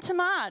 give them to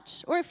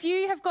Marge. Or if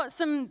you have got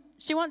some,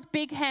 she wants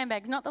big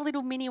handbags, not the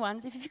little mini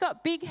ones. If you've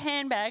got big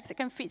handbags that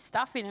can fit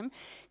stuff in them,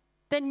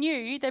 they're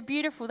new, they're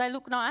beautiful, they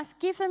look nice,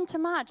 give them to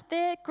Marge.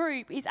 Their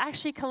group is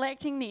actually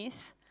collecting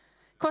this.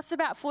 Costs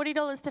about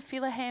 $40 to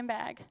fill a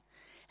handbag.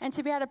 And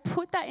to be able to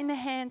put that in the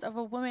hands of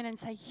a woman and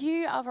say,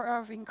 you are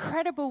of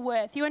incredible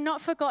worth. You are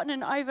not forgotten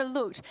and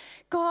overlooked.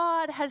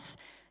 God has,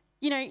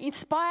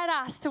 inspired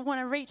us to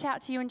want to reach out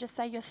to you and just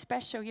say, you're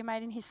special, you're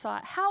made in his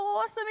sight. How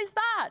awesome is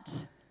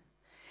that?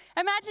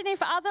 Imagine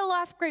if other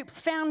life groups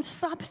found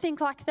something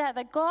like that,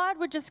 that God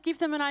would just give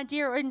them an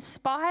idea or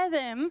inspire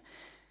them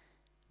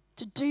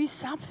to do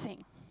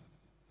something.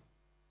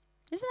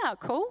 Isn't that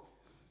cool?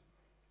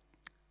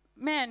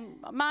 Man,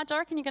 Marge, I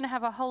reckon you're going to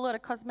have a whole lot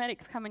of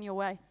cosmetics coming your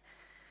way.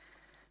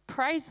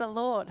 Praise the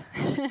Lord.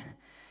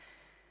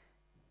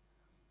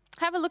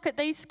 Have a look at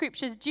these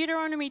scriptures.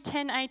 Deuteronomy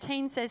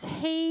 10:18 says,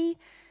 He,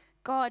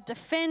 God,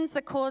 defends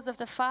the cause of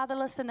the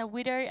fatherless and the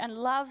widow and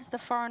loves the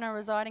foreigner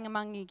residing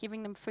among you,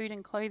 giving them food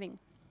and clothing.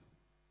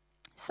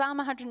 Psalm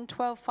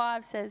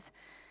 112:5 says,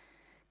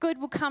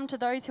 Good will come to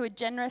those who are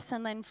generous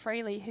and lend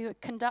freely, who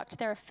conduct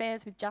their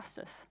affairs with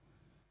justice.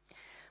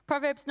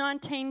 Proverbs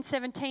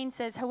 19:17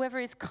 says, Whoever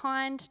is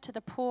kind to the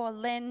poor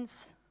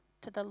lends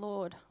to the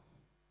Lord,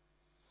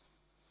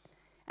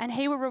 and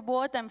he will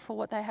reward them for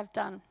what they have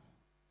done.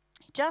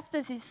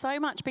 Justice is so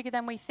much bigger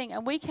than we think,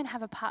 and we can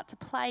have a part to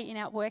play in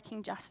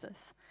outworking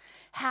justice.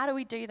 How do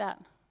we do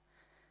that?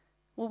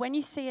 Well, when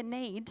you see a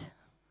need,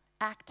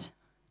 act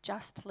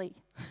justly.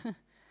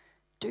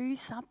 Do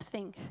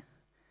something.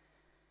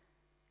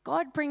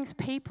 God brings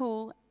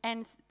people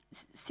and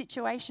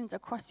situations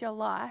across your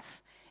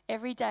life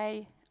every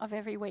day of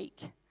every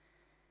week.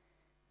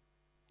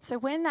 So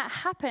when that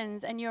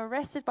happens and you're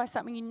arrested by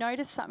something, you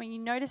notice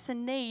a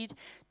need,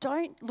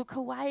 don't look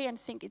away and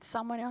think it's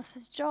someone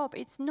else's job.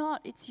 It's not,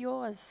 it's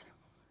yours.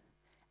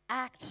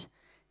 Act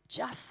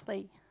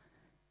justly.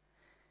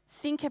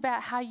 Think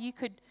about how you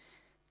could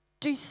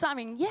do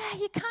something. Yeah,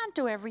 you can't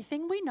do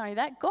everything. We know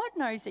that. God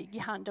knows that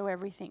you can't do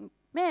everything.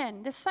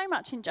 Man, there's so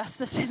much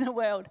injustice in the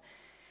world.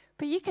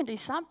 But you can do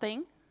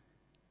something.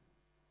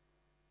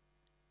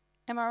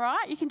 Am I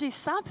right? You can do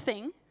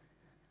something.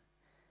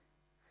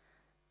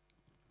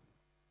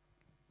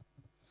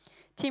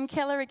 Tim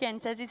Keller again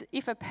says,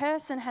 if a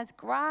person has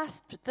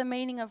grasped the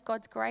meaning of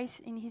God's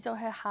grace in his or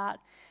her heart,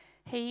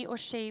 he or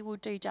she will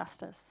do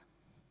justice.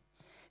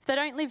 If they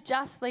don't live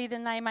justly,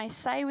 then they may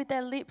say with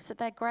their lips that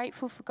they're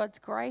grateful for God's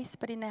grace,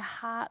 but in their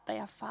heart they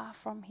are far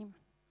from him.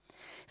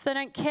 If they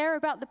don't care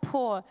about the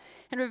poor,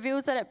 it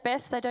reveals that at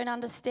best they don't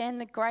understand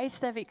the grace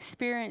they've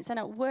experienced, and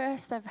at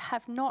worst they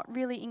have not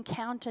really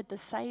encountered the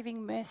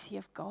saving mercy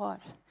of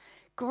God.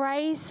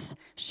 Grace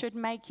should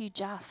make you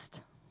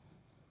just.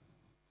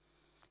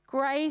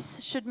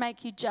 Grace should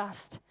make you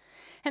just.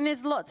 And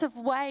there's lots of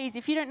ways.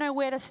 If you don't know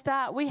where to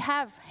start, we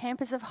have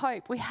Hampers of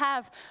Hope. We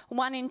have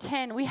 1 in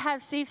 10. We have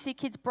CFC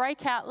Kids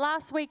Breakout.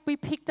 Last week we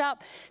picked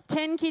up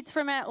 10 kids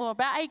about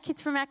 8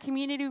 kids from our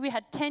community. We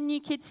had 10 new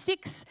kids.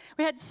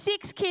 We had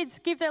 6 kids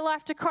give their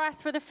life to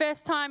Christ for the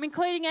first time,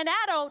 including an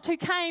adult who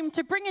came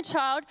to bring a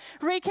child,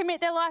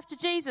 recommit their life to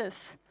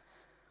Jesus.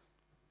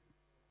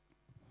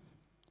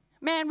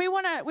 Man, we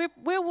want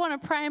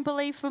to pray and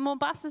believe for more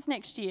buses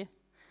next year.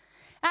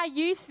 Our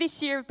youth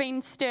this year have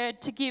been stirred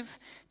to give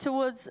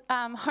towards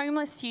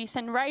homeless youth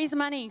and raise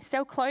money,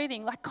 sell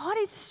clothing. Like, God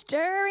is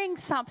stirring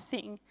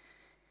something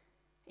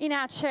in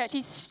our church.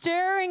 He's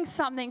stirring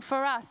something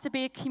for us to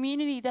be a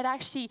community that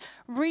actually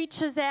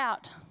reaches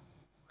out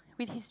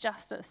with his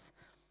justice.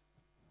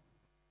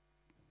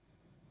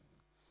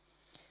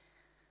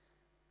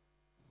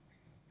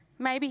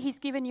 Maybe he's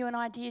given you an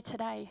idea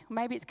today.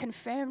 Maybe it's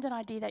confirmed an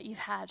idea that you've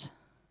had.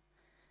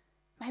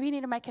 Maybe you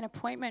need to make an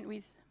appointment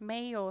with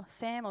me or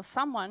Sam or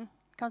someone.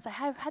 Come and say,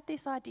 hey, I've had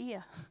this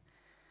idea.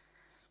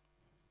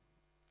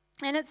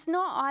 And it's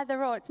not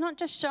either or. It's not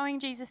just showing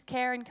Jesus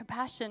care and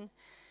compassion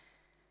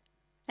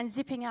and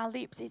zipping our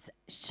lips. It's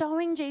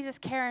showing Jesus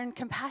care and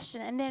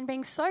compassion, and then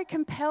being so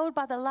compelled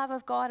by the love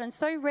of God and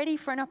so ready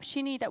for an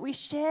opportunity that we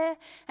share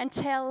and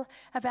tell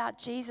about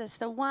Jesus,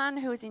 the one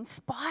who has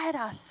inspired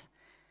us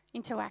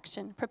into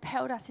action,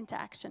 propelled us into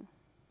action.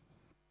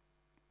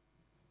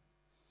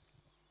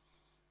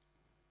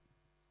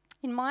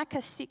 In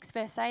Micah 6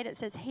 verse 8 it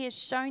says, "He has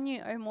shown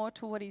you, O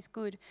mortal, what is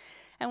good.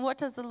 And what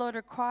does the Lord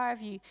require of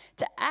you?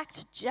 To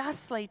act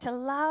justly, to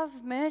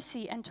love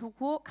mercy, and to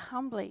walk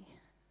humbly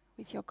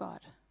with your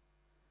God."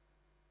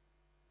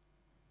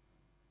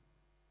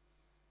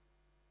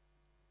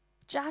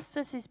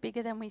 Justice is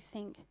bigger than we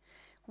think.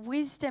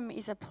 Wisdom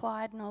is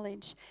applied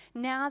knowledge.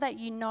 Now that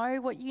you know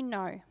what you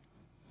know,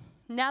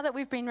 now that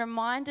we've been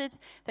reminded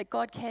that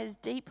God cares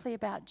deeply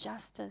about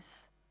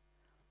justice,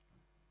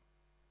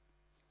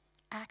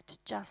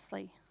 act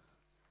justly.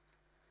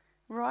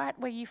 Right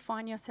where you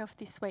find yourself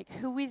this week,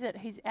 who is it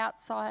who's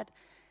outside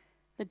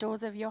the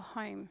doors of your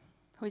home,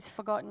 who is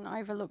forgotten,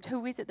 overlooked?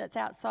 Who is it that's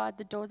outside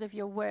the doors of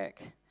your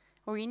work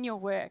or in your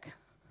work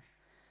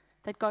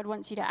that God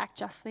wants you to act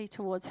justly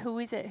towards? Who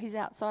is it who's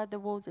outside the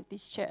walls of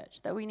this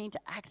church that we need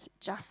to act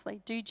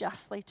justly, do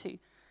justly to?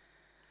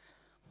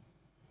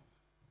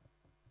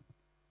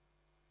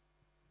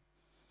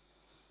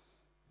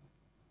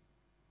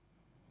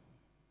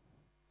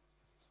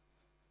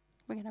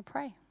 We're going to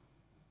pray.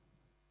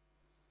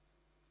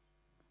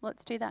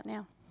 Let's do that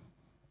now.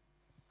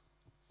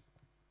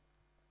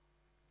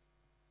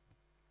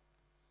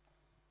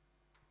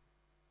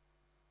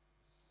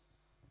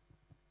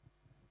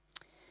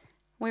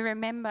 We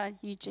remember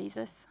you,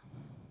 Jesus.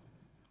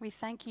 We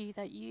thank you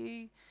that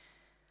you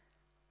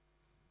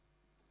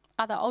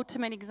are the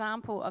ultimate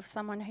example of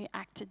someone who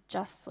acted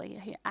justly,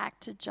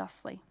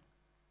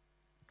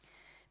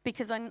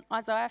 Because in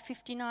Isaiah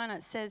 59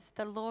 it says,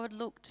 "The Lord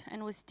looked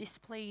and was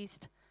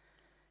displeased.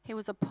 He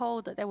was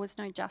appalled that there was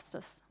no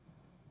justice."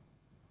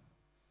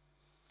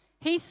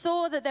 He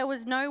saw that there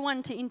was no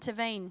one to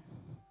intervene.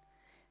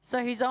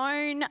 So his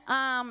own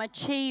arm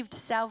achieved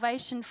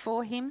salvation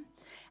for him,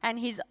 and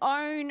his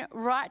own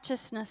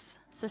righteousness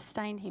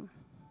sustained him.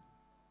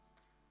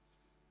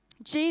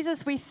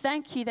 Jesus, we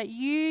thank you that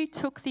you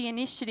took the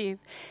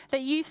initiative,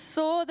 that you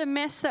saw the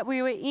mess that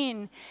we were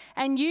in,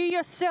 and you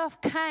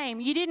yourself came.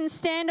 You didn't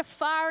stand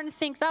afar and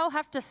think they'll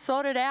have to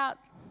sort it out.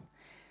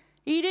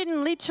 You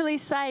didn't literally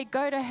say,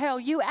 "Go to hell."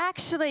 You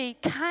actually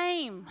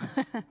came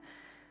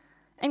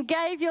and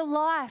gave your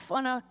life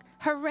on a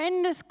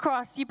horrendous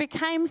cross. You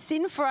became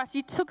sin for us.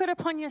 You took it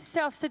upon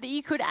yourself so that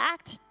you could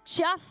act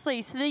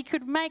justly, so that you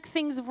could make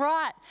things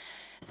right,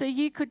 so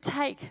you could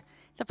take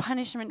the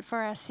punishment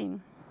for our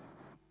sin.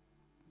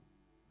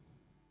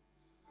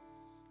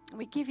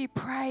 We give you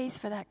praise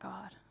for that,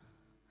 God.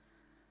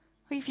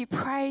 We give you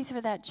praise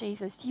for that,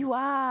 Jesus. You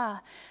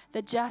are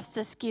the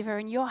justice giver,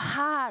 and your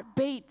heart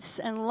beats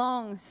and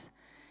longs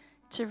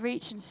to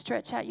reach and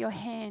stretch out your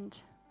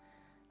hand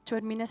to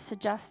administer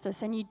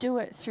justice, and you do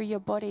it through your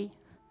body,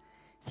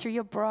 through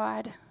your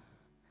bride,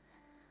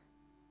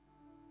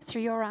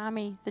 through your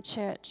army, the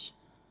church.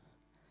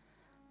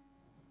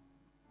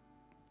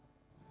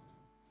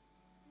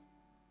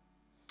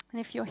 And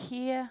if you're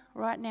here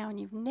right now and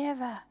you've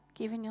never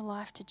given your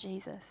life to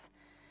Jesus,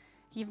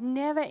 you've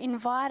never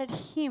invited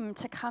him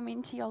to come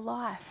into your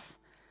life,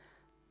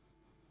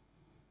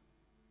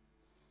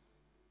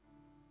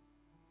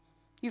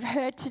 you've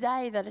heard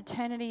today that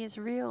eternity is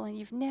real, and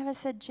you've never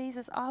said,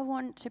 "Jesus, I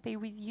want to be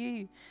with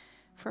you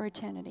for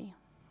eternity."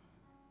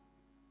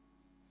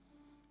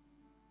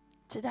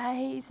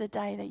 Today is the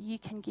day that you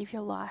can give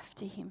your life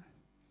to him.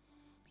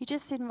 You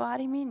just invite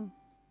him in.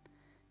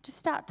 Just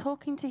start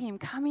talking to him.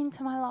 "Come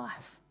into my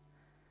life.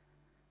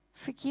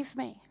 Forgive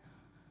me.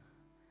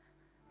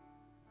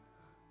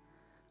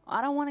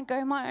 I don't want to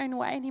go my own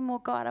way anymore,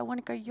 God. I want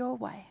to go your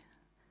way.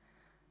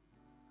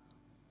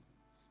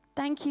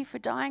 Thank you for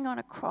dying on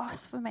a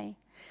cross for me.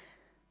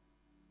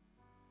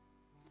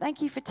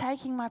 Thank you for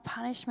taking my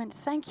punishment.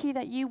 Thank you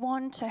that you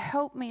want to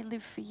help me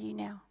live for you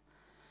now.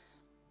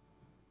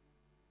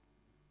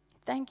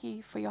 Thank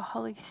you for your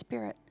Holy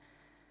Spirit.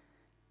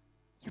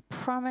 Your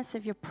promise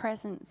of your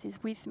presence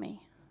is with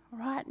me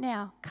right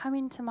now. Come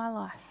into my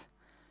life.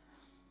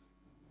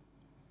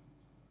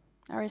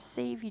 I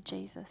receive you,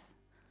 Jesus.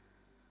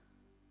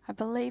 I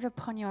believe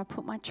upon you. I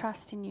put my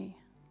trust in you.